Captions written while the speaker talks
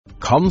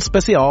Kan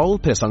Spesial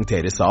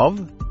presenteres av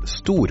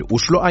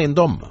Stor-Oslo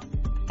Eiendom,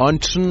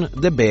 Arntzen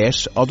de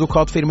Beers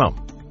advokatfirma,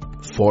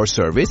 For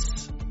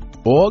Service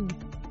og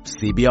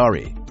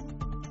CBRE.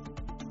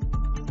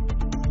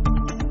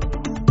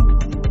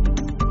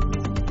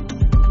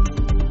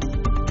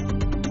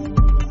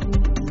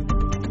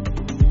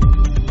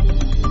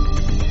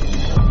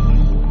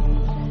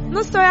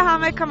 Nå står jeg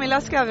her med Camilla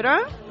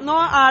Skauerud. Nå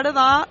det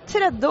da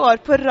 3.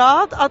 år på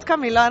rad at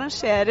Camilla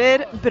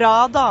arrangerer Bra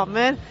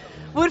damer.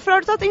 Hvorfor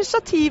har du tatt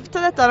initiativ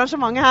til dette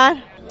arrangementet her?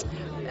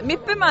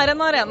 MIPIM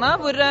en arena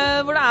hvor det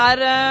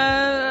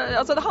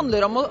altså det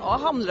handler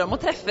om å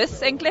treffes,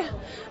 egentlig.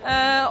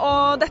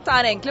 Og dette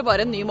egentlig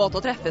bare en ny måte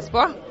å treffes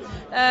på.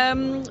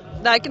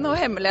 Det ikke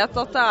noe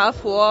hemmelighet at det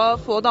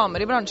få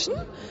damer i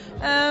bransjen.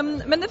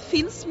 Men det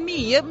finnes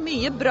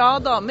mye bra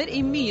damer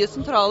i mye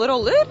sentrale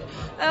roller,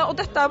 og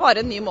dette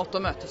bare en ny måte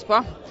å møtes på.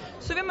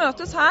 Så vi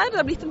møtes her, det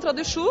blitt en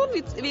tradisjon,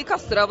 vi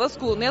kaster av oss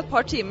skoene i et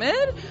par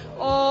timer,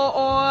 og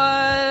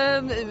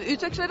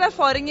utveksler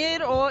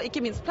erfaringer, og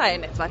ikke minst pleier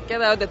nettverket,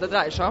 det jo det det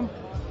dreier seg om.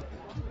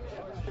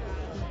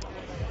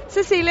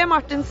 Cecilie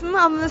Martinsen,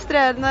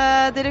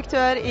 administrerende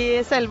direktør i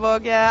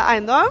Selvåg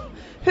Eiendom.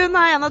 Hun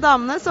en av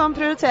damene som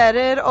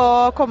prioriterer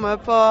å komme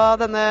på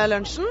denne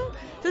lunsjen.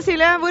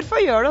 Cecilie, hvorfor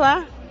gjør du det?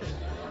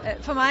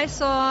 For meg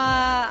så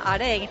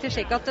det egentlig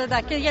slik at det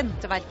ikke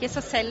jenteverket i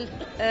seg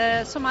selv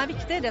som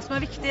viktig. Det som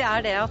viktig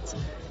det at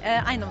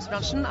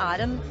eiendomsbransjen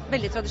en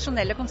veldig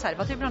tradisjonell og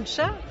konservativ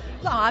bransje.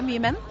 Det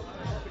mye menn.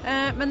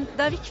 Men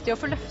det viktig å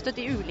få løftet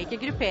de ulike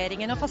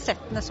grupperingene og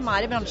fasettene som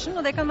i bransjen.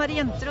 Og det kan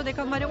være jenter, og det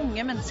kan være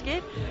unge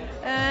mennesker.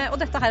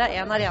 Og dette her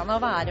en arena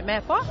å være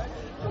med på.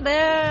 Og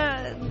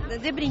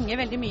det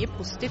bringer veldig mye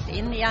positivt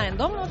inn i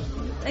eiendom,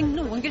 og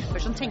noen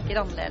grupper som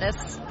tenker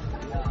annerledes.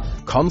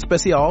 Kan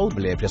Spesial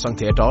ble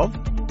presentert av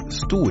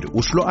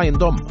Stor-Oslo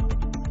Eiendom,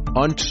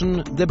 Arntzen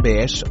de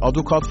Beers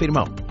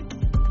advokatfirma,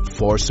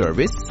 For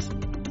Service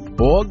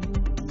og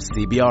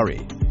CBRE.